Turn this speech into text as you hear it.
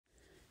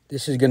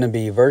This is going to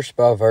be verse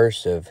by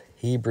verse of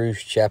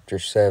Hebrews chapter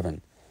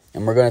 7.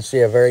 And we're going to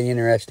see a very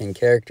interesting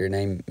character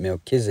named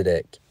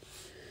Melchizedek.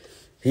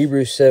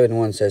 Hebrews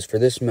 7:1 says, "For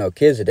this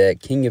Melchizedek,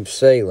 king of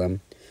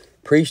Salem,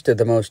 priest of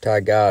the Most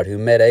High God, who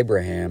met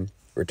Abraham,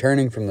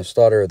 returning from the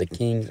slaughter of the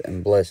kings,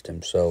 and blessed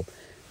him." So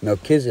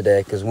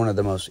Melchizedek is one of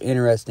the most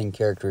interesting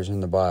characters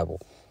in the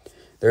Bible.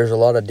 There's a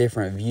lot of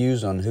different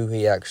views on who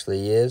he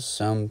actually is.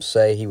 Some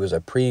say he was a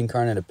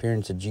pre-incarnate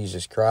appearance of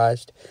Jesus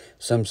Christ.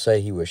 Some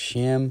say he was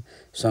Shem.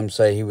 Some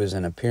say he was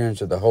an appearance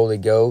of the Holy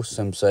Ghost.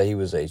 Some say he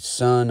was a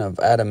son of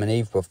Adam and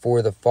Eve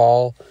before the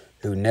fall,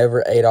 who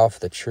never ate off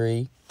the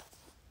tree.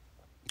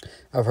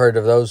 I've heard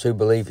of those who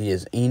believe he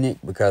is Enoch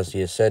because he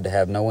is said to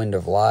have no end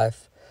of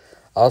life.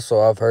 Also,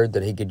 I've heard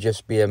that he could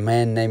just be a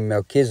man named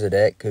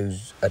Melchizedek,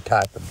 who's a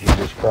type of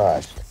Jesus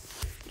Christ.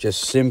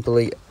 Just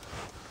simply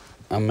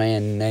a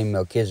man named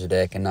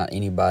Melchizedek and not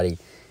anybody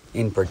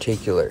in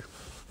particular.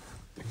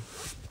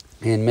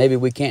 And maybe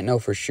we can't know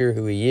for sure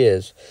who he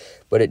is,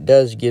 but it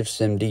does give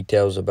some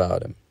details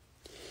about him.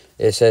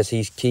 It says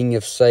he's king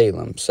of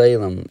Salem.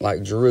 Salem,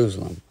 like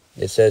Jerusalem.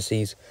 It says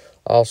he's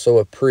also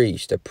a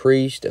priest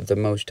of the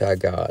Most High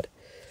God.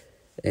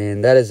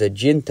 And that is a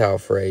Gentile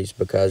phrase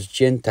because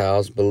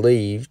Gentiles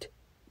believed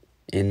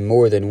in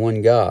more than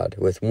one God,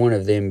 with one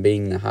of them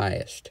being the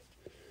highest.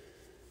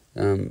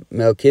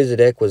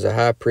 Melchizedek was a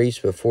high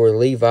priest before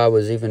Levi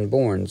was even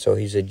born, so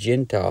he's a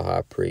Gentile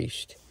high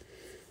priest.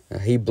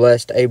 He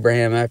blessed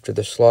Abraham after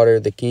the slaughter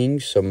of the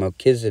kings, so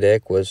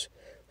Melchizedek was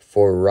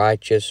for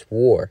righteous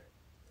war.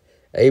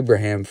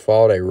 Abraham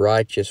fought a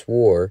righteous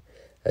war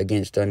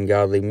against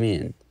ungodly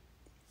men.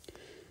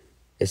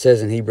 It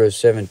says in Hebrews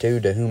 7:2,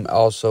 "To whom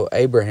also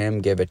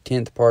Abraham gave a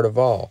tenth part of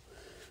all,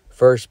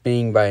 first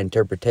being by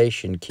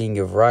interpretation king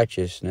of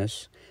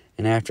righteousness,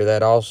 and after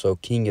that also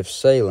king of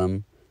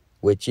Salem,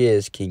 which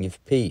is king of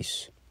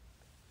peace."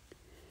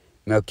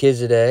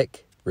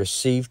 Melchizedek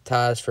received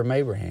tithes from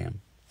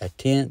Abraham. A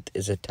tenth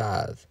is a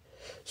tithe.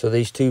 So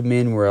these two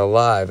men were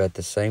alive at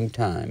the same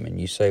time. And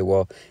you say,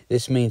 well,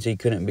 this means he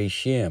couldn't be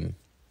Shem.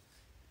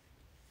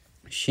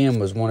 Shem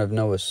was one of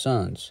Noah's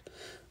sons.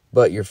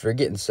 But you're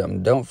forgetting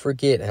something. Don't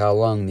forget how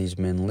long these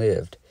men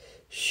lived.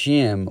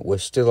 Shem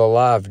was still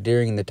alive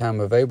during the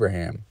time of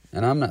Abraham.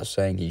 And I'm not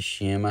saying he's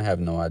Shem. I have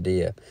no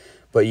idea.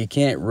 But you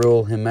can't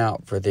rule him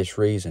out for this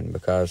reason,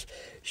 because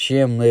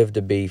Shem lived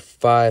to be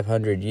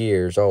 500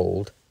 years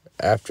old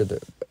after the...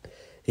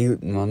 He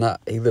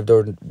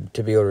lived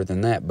to be older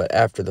than that, but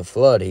after the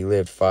flood, he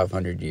lived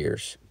 500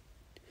 years.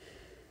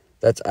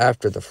 That's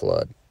after the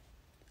flood.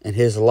 And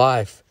his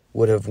life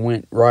would have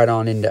went right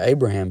on into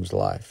Abraham's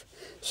life.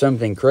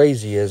 Something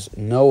crazy is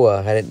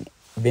Noah hadn't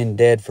been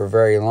dead for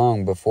very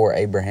long before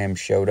Abraham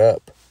showed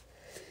up.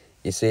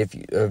 You see,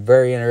 a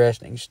very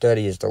interesting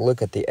study is to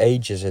look at the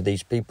ages of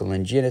these people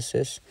in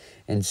Genesis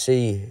and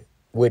see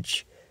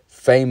which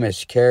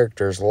famous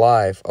character's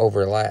life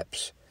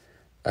overlaps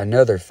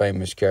another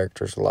famous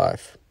character's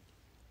life.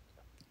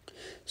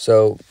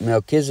 So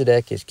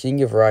Melchizedek is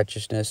king of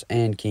righteousness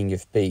and king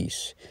of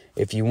peace.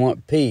 If you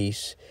want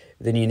peace,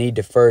 then you need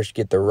to first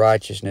get the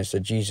righteousness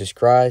of Jesus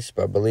Christ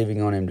by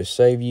believing on him to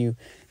save you.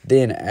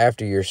 Then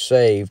after you're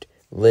saved,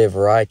 live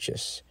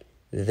righteous.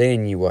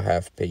 Then you will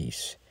have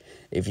peace.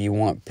 If you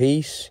want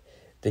peace,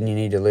 then you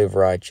need to live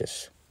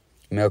righteous.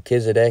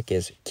 Melchizedek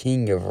is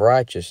king of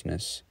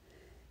righteousness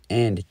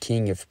and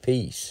king of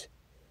peace.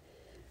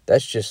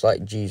 That's just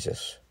like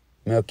Jesus.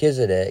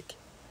 Melchizedek,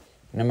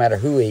 no matter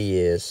who he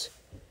is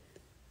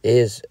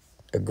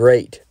a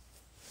great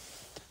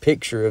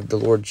picture of the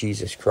Lord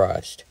Jesus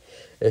Christ.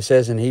 It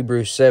says in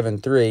Hebrews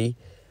 7:3,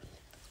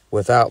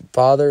 "Without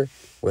father,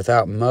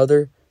 without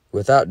mother,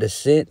 without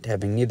descent,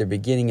 having neither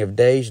beginning of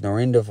days nor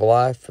end of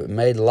life, but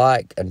made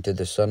like unto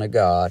the Son of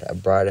God,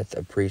 abideth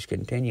a priest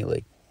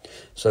continually."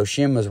 So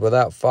Shem was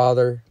without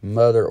father,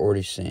 mother, or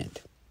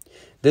descent.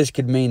 This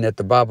could mean that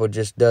the Bible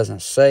just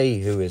doesn't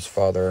say who his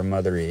father or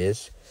mother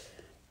is,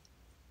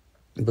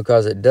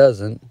 because it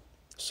doesn't.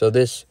 So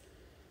this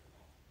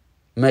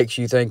makes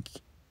you think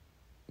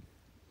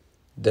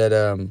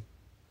that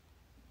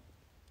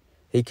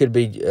he could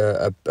be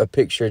a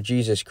picture of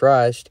Jesus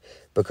Christ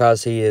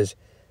because he is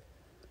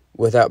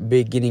without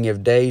beginning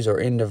of days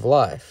or end of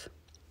life.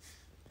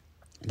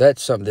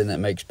 That's something that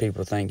makes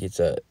people think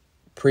it's a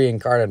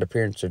pre-incarnate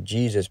appearance of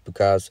Jesus,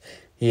 because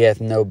he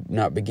hath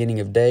not beginning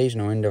of days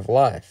nor end of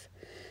life.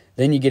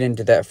 Then you get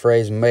into that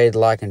phrase, made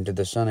like unto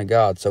the Son of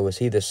God. So is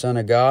he the Son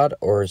of God,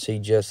 or is he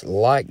just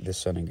like the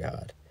Son of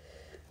God?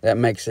 That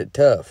makes it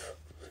tough.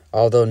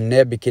 Although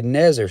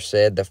Nebuchadnezzar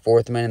said the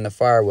fourth man in the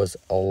fire was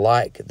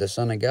like the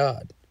Son of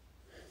God.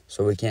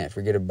 So we can't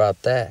forget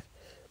about that.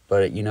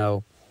 But,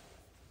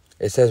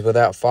 it says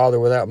without father,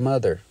 without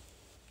mother.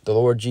 The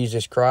Lord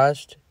Jesus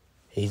Christ,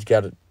 he's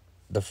got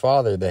the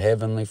Father, the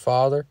Heavenly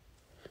Father.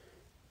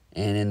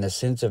 And in the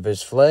sense of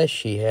his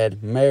flesh, he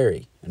had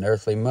Mary, an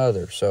earthly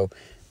mother. So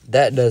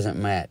that doesn't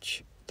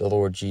match the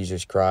Lord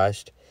Jesus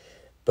Christ.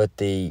 But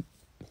the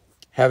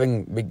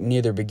having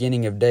neither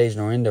beginning of days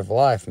nor end of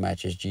life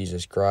matches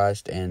Jesus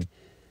Christ. And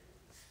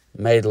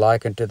Made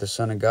like unto the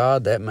Son of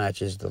God, that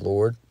matches the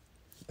Lord.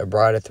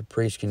 Abideth a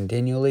priest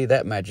continually,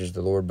 that matches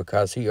the Lord,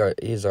 because he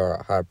is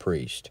our high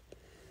priest.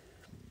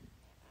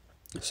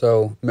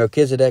 So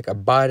Melchizedek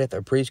abideth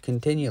a priest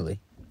continually.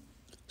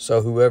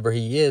 So whoever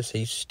he is,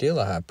 he's still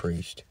a high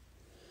priest.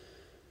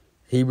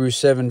 Hebrews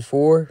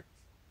 7:4,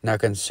 now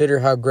consider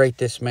how great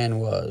this man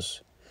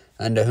was,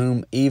 unto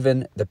whom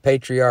even the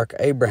patriarch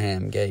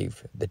Abraham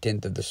gave the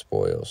tenth of the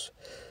spoils.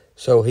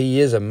 So he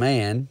is a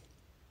man,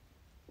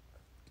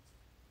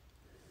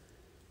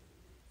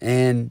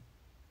 and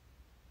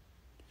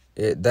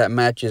that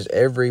matches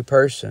every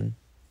person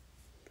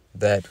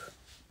that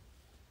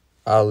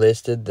I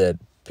listed that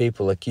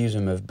people accuse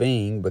him of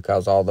being,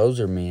 because all those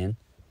are men.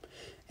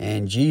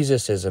 And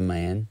Jesus is a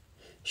man.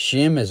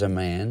 Shem is a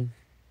man.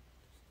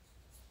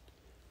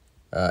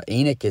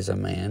 Enoch is a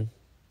man.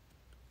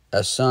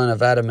 A son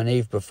of Adam and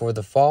Eve before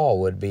the fall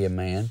would be a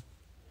man.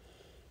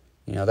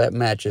 You know, that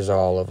matches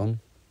all of them.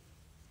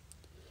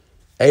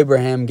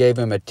 Abraham gave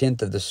him a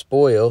tenth of the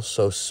spoils.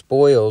 So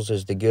spoils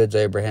is the goods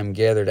Abraham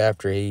gathered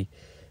after he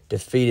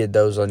defeated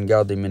those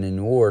ungodly men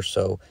in war.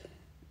 So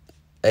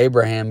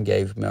Abraham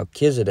gave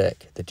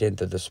Melchizedek the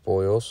tenth of the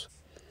spoils.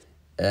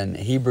 And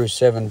Hebrews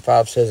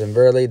 7:5 says, and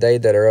verily they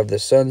that are of the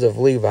sons of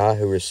Levi,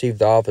 who receive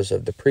the office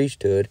of the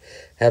priesthood,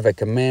 have a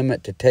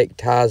commandment to take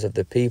tithes of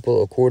the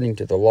people according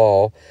to the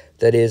law,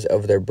 that is,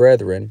 of their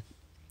brethren,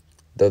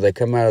 though they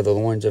come out of the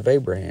loins of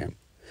Abraham.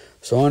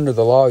 So under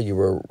the law you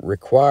were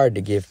required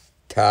to give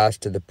tithes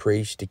to the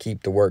priest to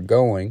keep the work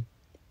going.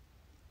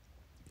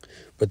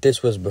 But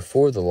this was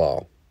before the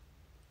law,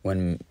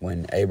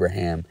 when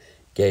Abraham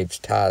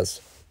gave tithes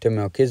to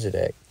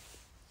Melchizedek.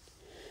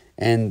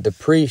 And the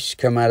priests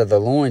come out of the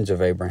loins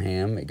of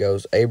Abraham. It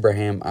goes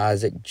Abraham,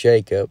 Isaac,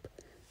 Jacob,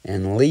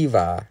 and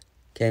Levi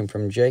came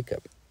from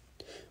Jacob.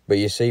 But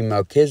you see,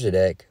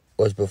 Melchizedek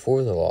was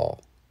before the law.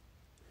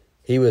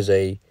 He was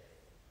a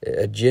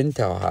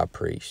Gentile high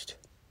priest.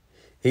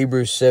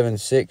 Hebrews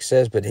 7:6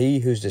 says, but he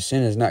whose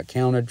descent is not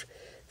counted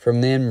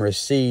from them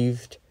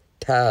received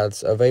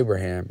tithes of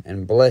Abraham,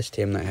 and blessed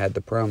him that had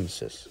the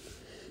promises.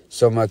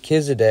 So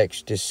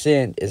Melchizedek's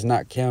descent is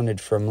not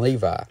counted from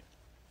Levi,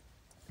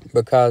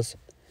 because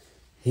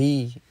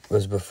he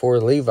was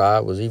before Levi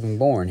was even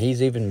born.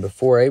 He's even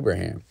before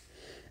Abraham.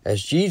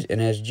 As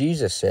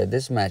Jesus said,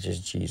 this matches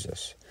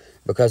Jesus.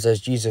 Because as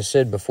Jesus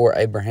said, before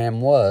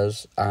Abraham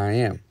was, I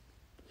am.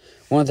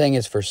 One thing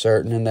is for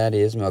certain, and that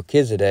is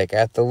Melchizedek,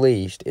 at the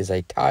least, is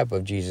a type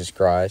of Jesus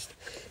Christ.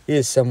 He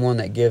is someone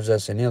that gives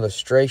us an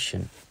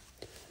illustration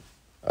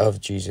of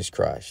Jesus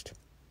Christ.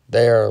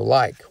 They are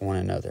like one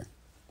another.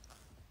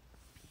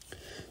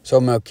 So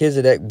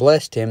Melchizedek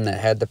blessed him that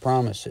had the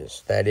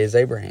promises, that is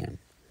Abraham.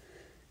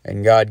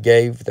 And God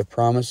gave the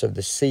promise of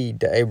the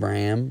seed to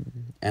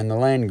Abraham and the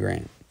land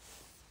grant.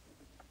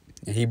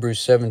 In Hebrews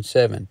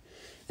 7:7,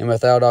 and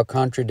without all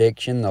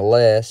contradiction, the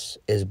less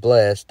is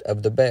blessed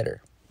of the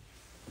better.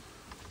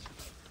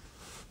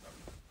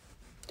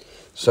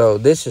 So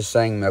this is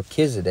saying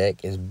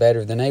Melchizedek is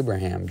better than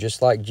Abraham,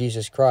 just like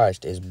Jesus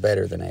Christ is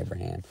better than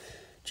Abraham.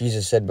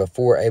 Jesus said,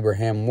 before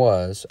Abraham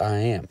was, I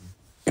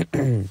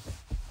am.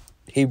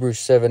 Hebrews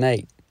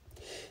 7:8,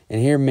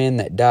 and here men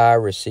that die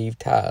receive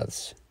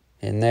tithes,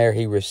 and there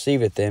he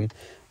receiveth them,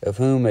 of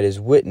whom it is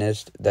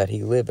witnessed that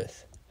he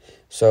liveth.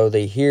 So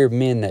the here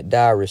men that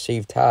die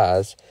receive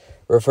tithes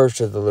refers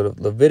to the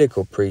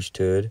Levitical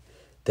priesthood,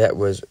 that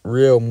was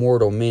real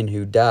mortal men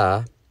who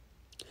die,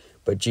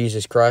 but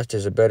Jesus Christ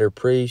is a better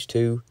priest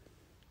who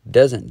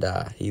doesn't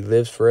die. He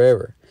lives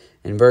forever.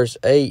 And verse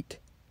 8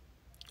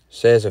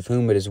 says, of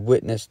whom it is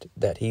witnessed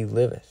that he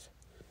liveth.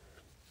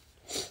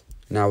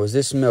 Now, was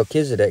this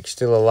Melchizedek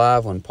still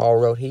alive when Paul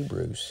wrote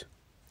Hebrews?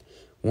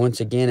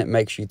 Once again, it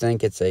makes you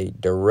think it's a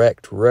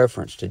direct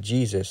reference to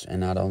Jesus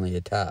and not only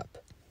a type.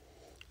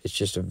 It's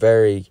just a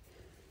very,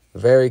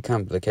 very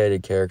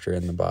complicated character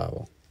in the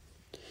Bible.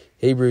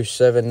 Hebrews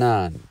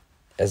 7:9,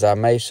 as I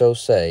may so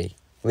say,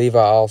 Levi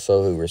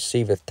also, who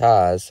receiveth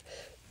tithes,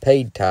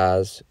 paid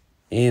tithes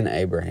in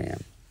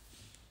Abraham.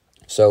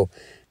 So,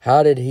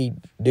 how did he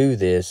do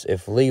this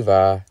if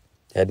Levi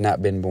had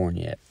not been born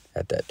yet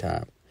at that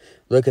time?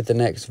 Look at the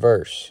next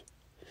verse.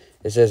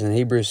 It says in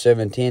Hebrews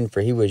 7:10,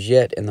 for he was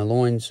yet in the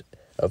loins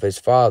of his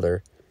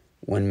father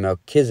when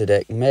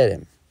Melchizedek met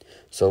him.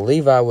 So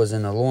Levi was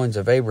in the loins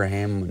of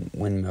Abraham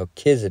when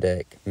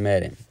Melchizedek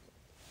met him.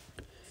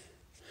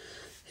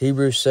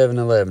 Hebrews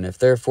 7:11, if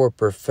therefore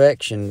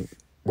perfection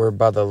were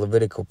by the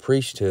Levitical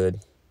priesthood,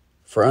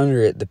 for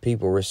under it the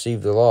people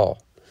received the law,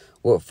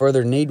 what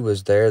further need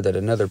was there that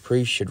another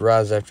priest should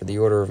rise after the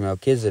order of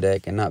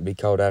Melchizedek and not be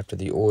called after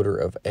the order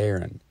of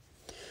Aaron?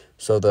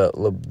 So the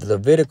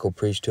Levitical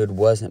priesthood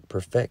wasn't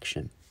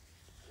perfection.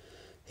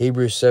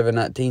 Hebrews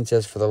 7:19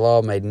 says, for the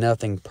law made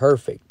nothing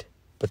perfect,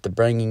 but the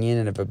bringing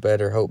in of a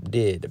better hope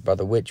did, by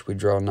the which we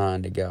draw nigh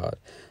unto God.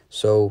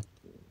 So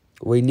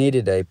we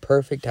needed a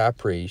perfect high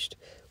priest,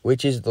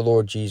 which is the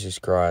Lord Jesus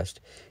Christ,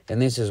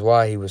 and this is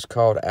why he was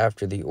called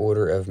after the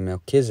order of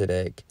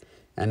Melchizedek,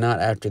 and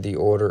not after the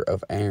order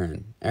of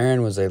Aaron.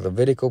 Aaron was a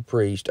Levitical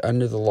priest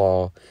under the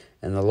law,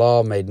 and the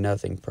law made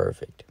nothing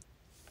perfect.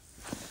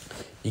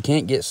 You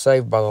can't get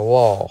saved by the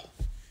law,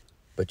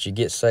 but you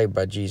get saved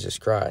by Jesus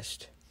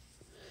Christ.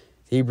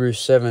 Hebrews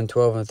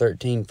 7:12 and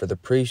 13, for the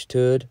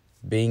priesthood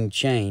being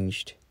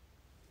changed,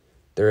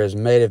 there is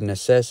made of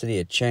necessity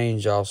a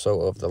change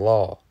also of the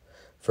law.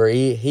 For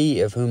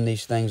he of whom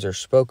these things are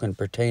spoken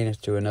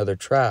pertaineth to another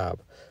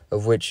tribe,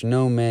 of which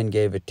no man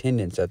gave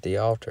attendance at the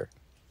altar.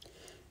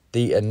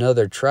 The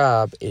another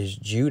tribe is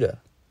Judah.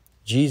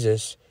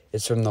 Jesus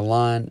is the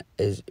line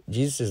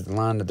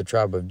of the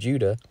tribe of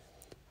Judah,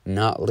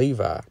 not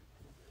Levi.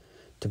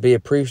 To be a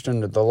priest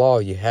under the law,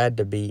 you had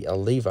to be a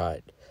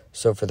Levite.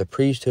 So for the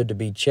priesthood to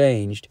be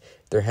changed,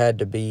 there had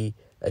to be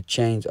a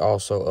change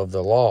also of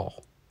the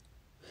law.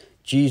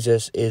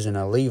 Jesus isn't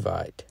a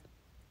Levite.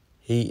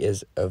 He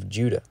is of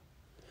Judah.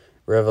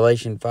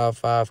 Revelation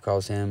 5:5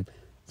 calls him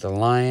the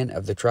Lion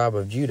of the tribe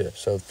of Judah.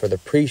 So for the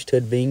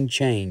priesthood being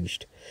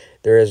changed,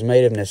 there is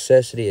made of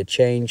necessity a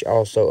change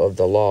also of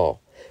the law.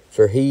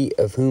 For he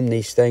of whom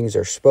these things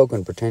are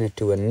spoken pertaineth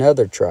to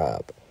another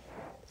tribe.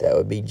 That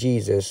would be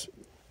Jesus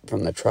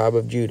from the tribe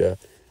of Judah,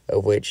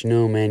 of which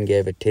no man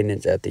gave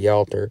attendance at the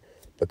altar,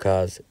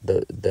 because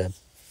the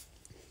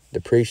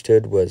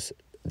priesthood was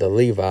the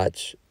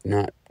Levites,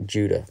 not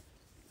Judah.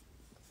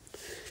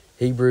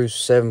 Hebrews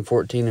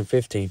 7:14 and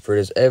 15, for it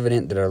is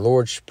evident that our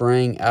Lord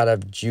sprang out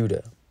of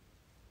Judah,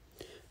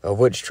 of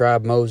which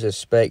tribe Moses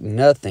spake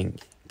nothing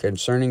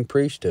concerning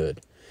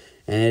priesthood.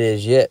 And it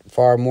is yet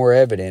far more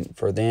evident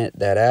for that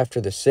after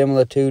the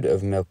similitude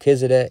of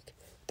Melchizedek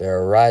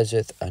there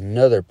ariseth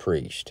another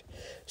priest.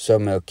 So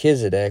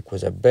Melchizedek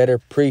was a better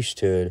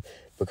priesthood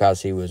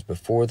because he was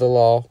before the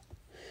law.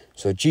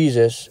 So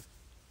Jesus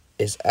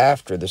is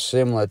after the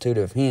similitude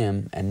of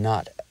him and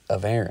not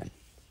of Aaron.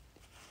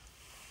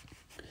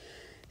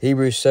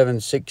 Hebrews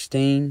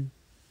 7:16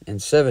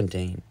 and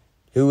 17,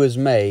 who was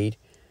made,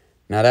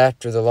 not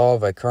after the law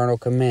of a carnal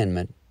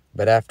commandment,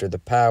 but after the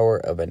power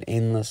of an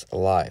endless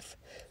life.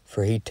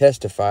 For he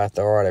testifieth,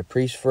 thou art a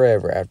priest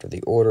forever after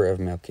the order of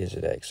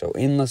Melchizedek. So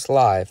endless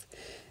life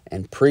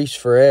and priest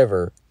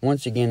forever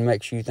once again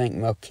makes you think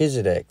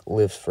Melchizedek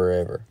lives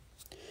forever,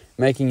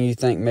 making you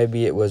think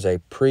maybe it was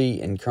a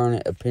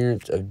pre-incarnate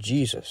appearance of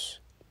Jesus.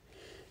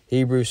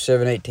 Hebrews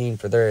 7:18,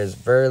 for there is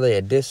verily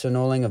a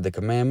disannulling of the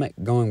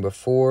commandment going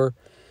before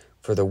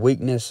for the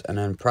weakness and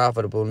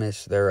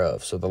unprofitableness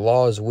thereof. So the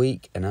law is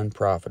weak and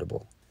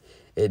unprofitable.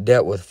 It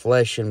dealt with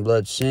flesh and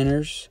blood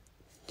sinners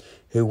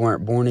who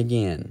weren't born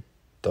again.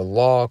 The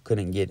law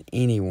couldn't get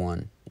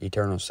anyone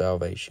eternal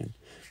salvation.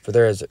 For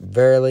there is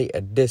verily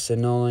a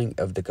disannulling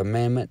of the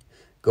commandment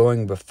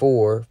going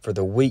before for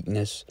the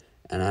weakness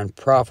and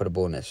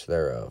unprofitableness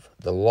thereof.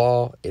 The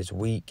law is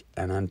weak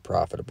and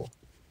unprofitable.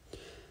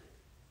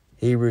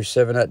 Hebrews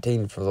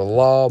 7:19, for the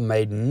law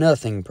made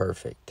nothing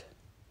perfect.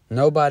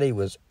 Nobody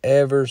was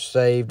ever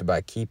saved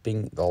by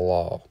keeping the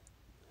law,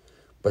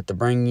 but the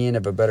bringing in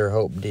of a better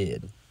hope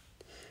did,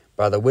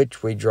 by the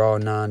which we draw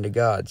nigh unto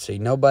God. See,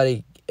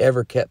 nobody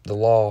ever kept the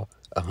law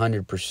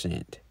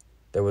 100%.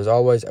 There was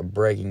always a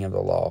breaking of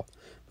the law.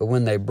 But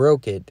when they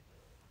broke it,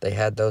 they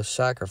had those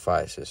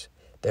sacrifices.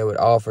 They would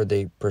offer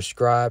the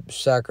prescribed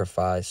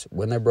sacrifice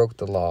when they broke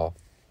the law.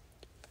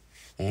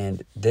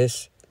 And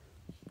this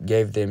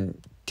gave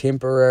them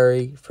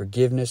temporary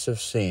forgiveness of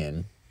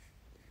sin.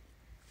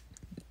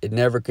 It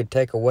never could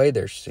take away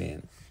their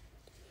sin.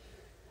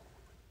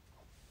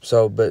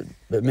 So, but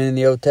men in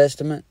the Old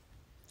Testament,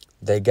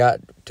 they got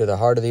to the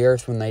heart of the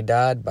earth when they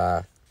died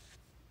by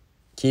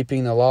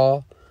keeping the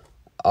law,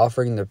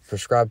 offering the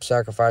prescribed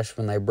sacrifice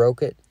when they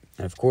broke it.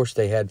 And of course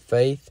they had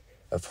faith.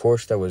 Of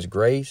course there was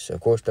grace. Of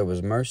course there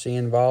was mercy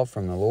involved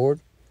from the Lord.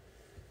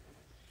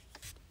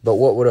 But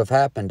what would have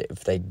happened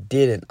if they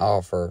didn't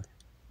offer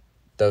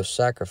those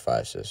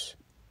sacrifices?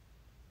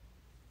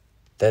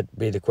 That'd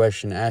be the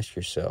question to ask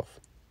yourself.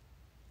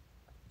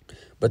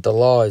 But the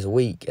law is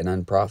weak and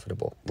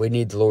unprofitable. We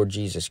need the Lord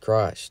Jesus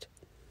Christ.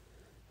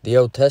 The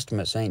Old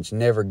Testament saints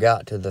never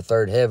got to the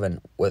third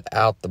heaven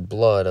without the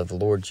blood of the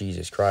Lord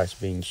Jesus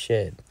Christ being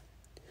shed,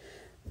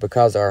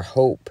 because our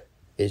hope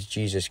is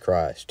Jesus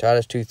Christ.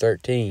 Titus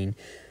 2:13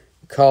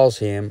 calls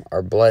him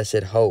our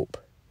blessed hope.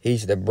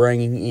 He's the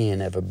bringing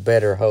in of a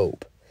better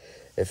hope.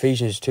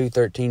 Ephesians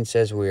 2:13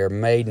 says we are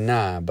made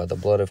nigh by the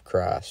blood of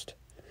Christ.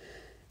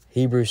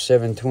 Hebrews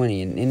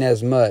 7:20, and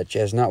inasmuch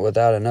as not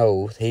without an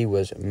oath he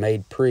was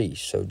made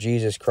priest. So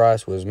Jesus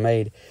Christ was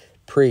made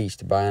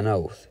priest by an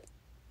oath.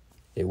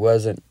 It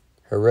wasn't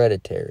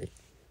hereditary.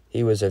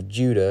 He was of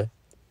Judah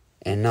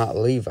and not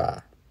Levi.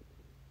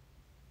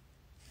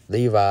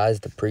 Levi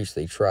is the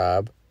priestly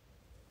tribe.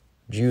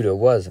 Judah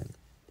wasn't.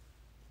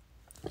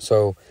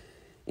 So,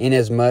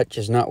 inasmuch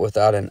as not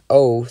without an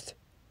oath,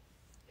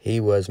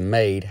 he was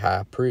made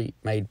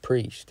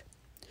priest.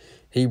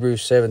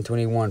 Hebrews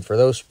 7:21, for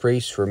those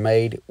priests were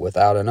made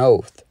without an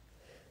oath,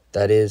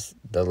 that is,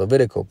 the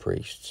Levitical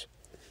priests.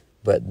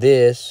 But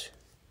this,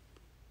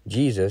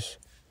 Jesus,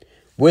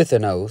 with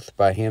an oath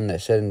by him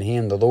that said unto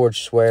him, the Lord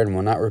sware and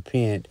will not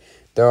repent,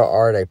 thou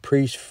art a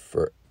priest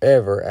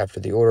forever after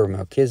the order of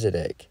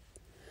Melchizedek.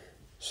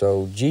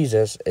 So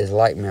Jesus is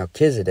like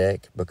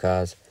Melchizedek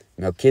because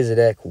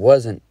Melchizedek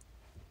wasn't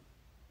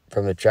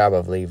from the tribe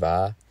of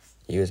Levi.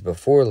 He was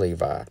before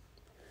Levi.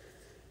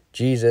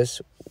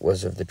 Jesus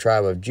was of the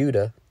tribe of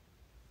Judah,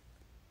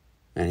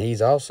 and he's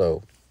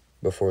also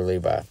before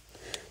Levi.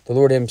 The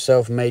Lord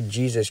himself made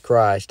Jesus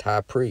Christ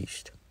high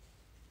priest.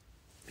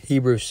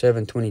 Hebrews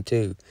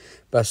 7:22.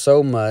 By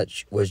so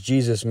much was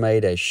Jesus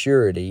made a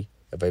surety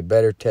of a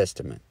better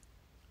testament.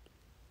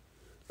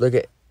 Look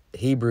at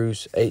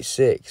Hebrews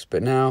 8:6.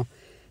 But now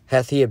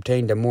hath he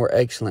obtained a more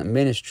excellent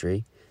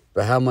ministry,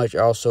 but how much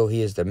also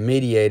he is the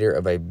mediator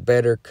of a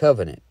better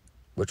covenant,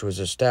 which was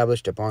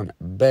established upon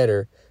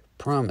better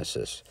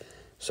promises.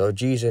 So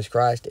Jesus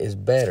Christ is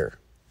better.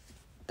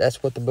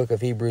 That's what the book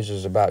of Hebrews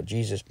is about,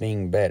 Jesus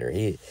being better.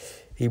 He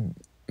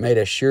made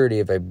a surety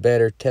of a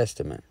better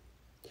testament.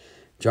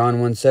 John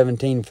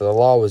 1:17, for the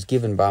law was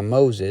given by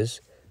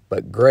Moses,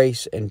 but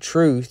grace and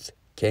truth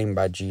came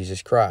by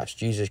Jesus Christ.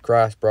 Jesus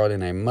Christ brought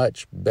in a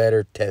much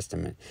better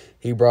testament.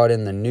 He brought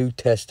in the New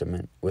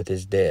Testament with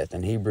his death.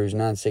 In Hebrews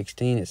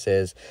 9:16 it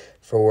says,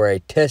 for where a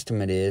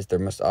testament is, there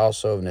must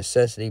also of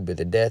necessity be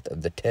the death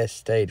of the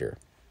testator.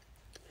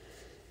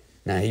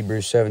 Now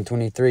Hebrews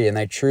 7:23, and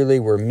they truly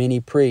were many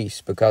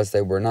priests, because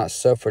they were not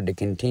suffered to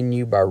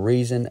continue by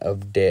reason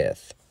of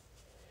death.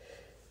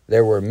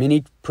 There were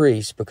many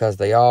priests because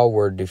they all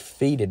were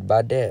defeated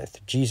by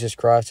death. Jesus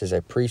Christ is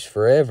a priest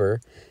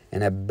forever,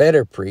 and a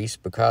better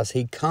priest because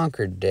he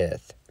conquered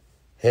death,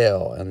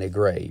 hell, and the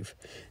grave.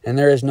 And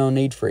there is no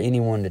need for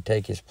anyone to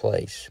take his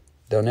place.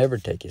 They'll never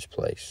take his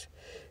place.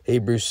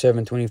 Hebrews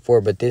 7:24,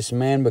 but this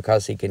man,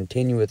 because he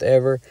continueth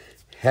ever,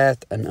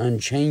 hath an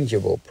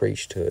unchangeable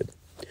priesthood.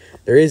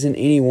 There isn't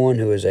anyone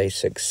who is a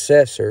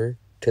successor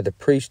to the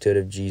priesthood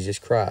of Jesus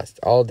Christ.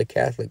 All the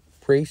Catholic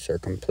priests are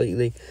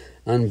completely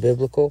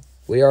unbiblical.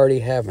 We already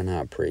have an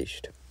high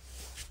priest.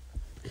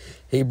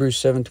 Hebrews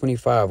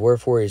 7:25,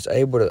 wherefore he is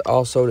able to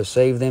also to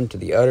save them to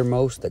the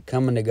uttermost that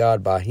come unto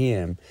God by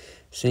him,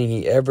 seeing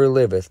he ever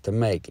liveth to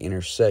make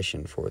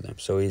intercession for them.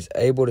 So he is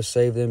able to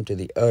save them to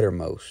the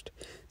uttermost.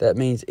 That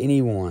means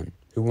anyone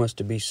who wants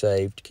to be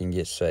saved can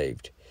get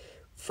saved.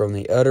 From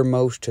the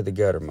uttermost to the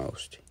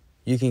guttermost.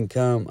 You can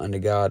come unto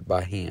God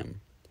by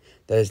him.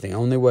 That is the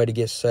only way to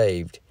get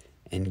saved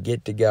and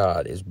get to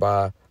God, is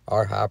by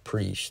our high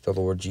priest, the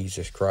Lord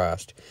Jesus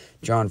Christ.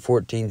 John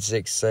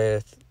 14:6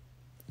 saith,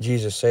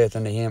 Jesus saith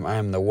unto him, I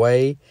am the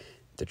way,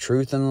 the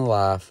truth, and the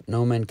life.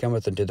 No man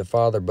cometh unto the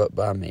Father but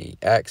by me.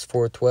 Acts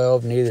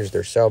 4:12, neither is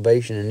there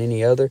salvation in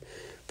any other,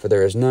 for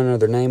there is none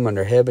other name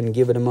under heaven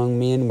given among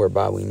men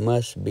whereby we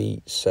must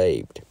be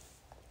saved.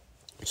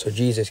 So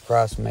Jesus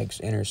Christ makes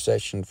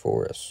intercession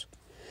for us.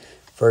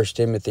 1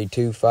 Timothy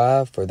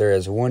 2:5, for there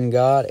is one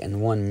God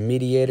and one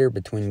mediator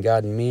between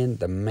God and men,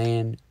 the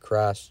man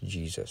Christ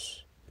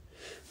Jesus.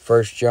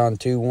 1 John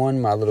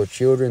 2:1, my little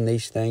children,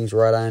 these things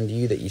write I unto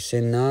you, that ye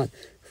sin not.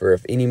 For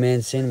if any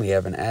man sin, we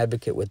have an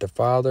advocate with the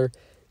Father,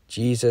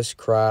 Jesus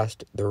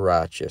Christ the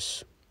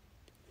righteous.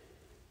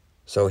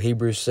 So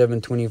Hebrews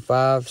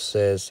 7:25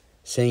 says,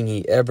 seeing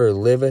he ever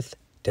liveth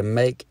to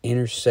make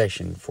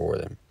intercession for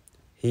them.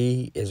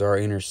 He is our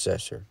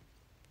intercessor.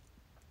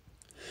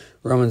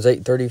 Romans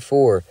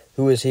 8:34,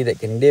 who is he that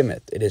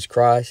condemneth? It is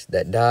Christ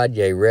that died,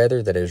 yea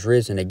rather, that is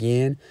risen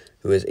again,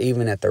 who is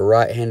even at the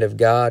right hand of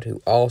God,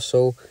 who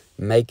also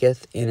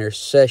maketh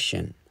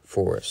intercession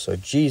for us. So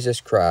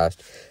Jesus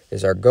Christ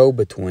is our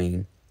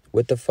go-between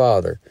with the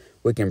Father.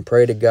 We can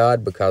pray to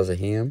God because of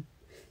him.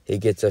 He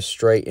gets us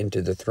straight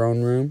into the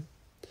throne room.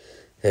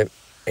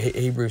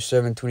 Hebrews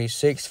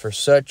 7:26, for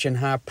such an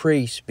high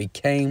priest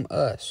became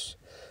us,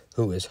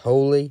 who is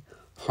holy,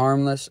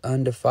 harmless,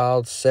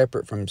 undefiled,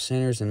 separate from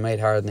sinners, and made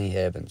higher than the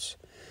heavens.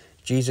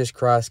 Jesus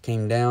Christ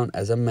came down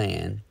as a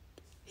man.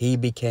 He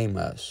became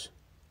us.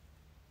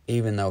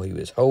 Even though he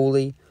was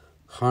holy,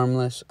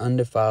 harmless,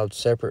 undefiled,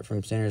 separate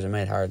from sinners, and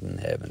made higher than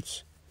the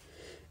heavens.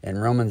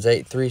 And Romans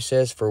 8:3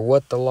 says, for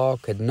what the law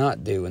could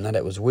not do, and that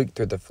it was weak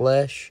through the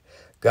flesh,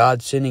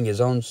 God sending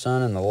his own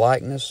Son in the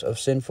likeness of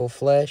sinful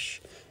flesh,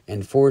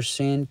 and for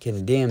sin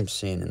condemned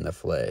sin in the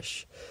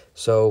flesh.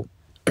 So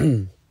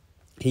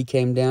he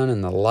came down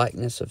in the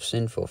likeness of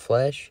sinful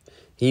flesh.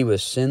 He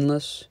was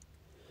sinless,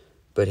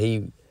 but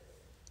he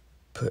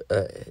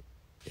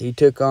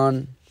took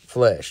on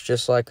flesh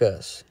just like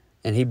us,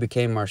 and he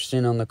became our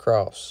sin on the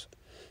cross.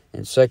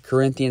 In 2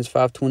 Corinthians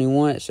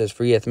 5:21 it says,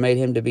 for he hath made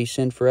him to be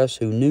sin for us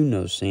who knew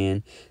no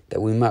sin,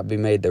 that we might be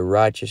made the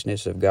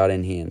righteousness of God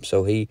in him.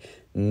 So he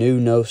knew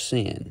no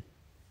sin,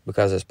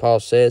 because as Paul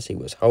says, he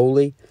was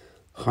holy,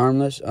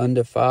 harmless,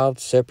 undefiled,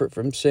 separate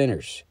from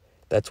sinners.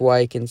 That's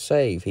why he can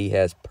save. He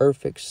has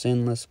perfect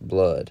sinless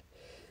blood.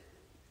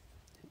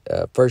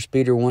 1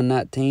 Peter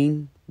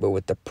 1:19, but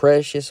with the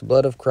precious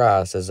blood of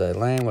Christ as a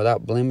lamb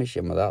without blemish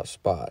and without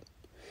spot.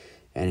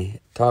 And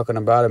talking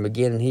about him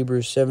again in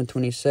Hebrews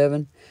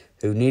 7:27,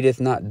 who needeth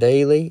not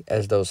daily,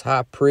 as those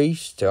high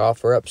priests, to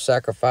offer up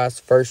sacrifice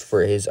first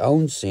for his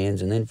own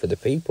sins and then for the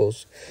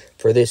people's.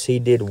 For this he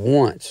did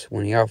once,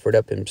 when he offered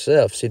up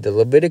himself. See, the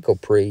Levitical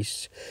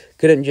priests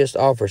couldn't just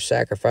offer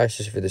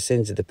sacrifices for the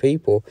sins of the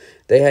people.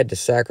 They had to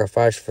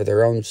sacrifice for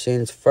their own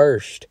sins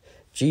first.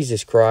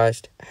 Jesus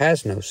Christ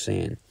has no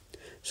sin,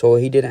 so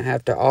he didn't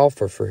have to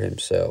offer for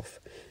himself.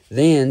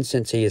 Then,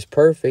 since he is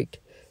perfect,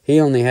 he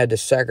only had to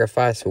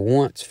sacrifice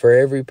once for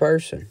every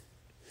person.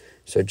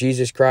 So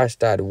Jesus Christ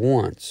died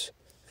once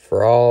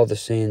for all the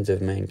sins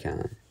of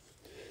mankind.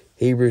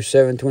 Hebrews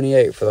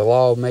 7:28, for the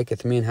law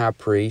maketh men high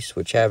priests,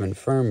 which have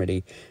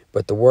infirmity,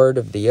 but the word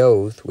of the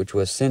oath, which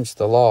was since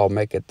the law,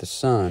 maketh the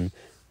Son,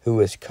 who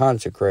is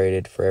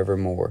consecrated for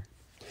evermore.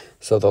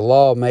 So the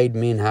law made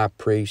men high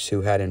priests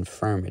who had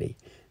infirmity.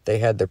 They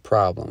had their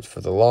problems.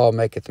 For the law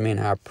maketh men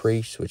high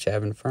priests, which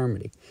have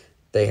infirmity.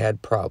 They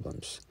had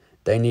problems.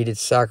 They needed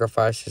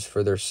sacrifices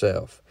for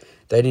theirself.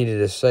 They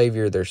needed a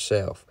Savior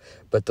theirself.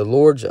 But the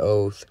Lord's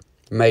oath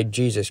made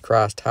Jesus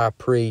Christ high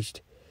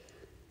priest,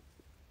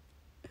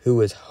 who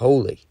is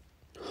holy,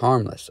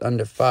 harmless,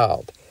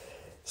 undefiled,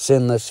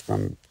 sinless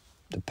from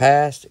the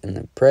past, in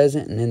the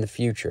present, and in the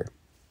future.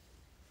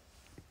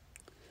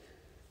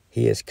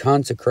 He is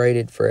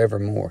consecrated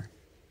forevermore.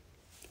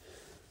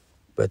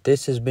 But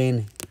this has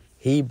been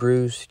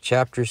Hebrews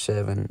chapter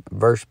 7,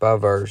 verse by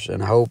verse,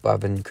 and I hope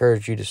I've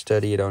encouraged you to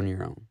study it on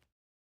your own.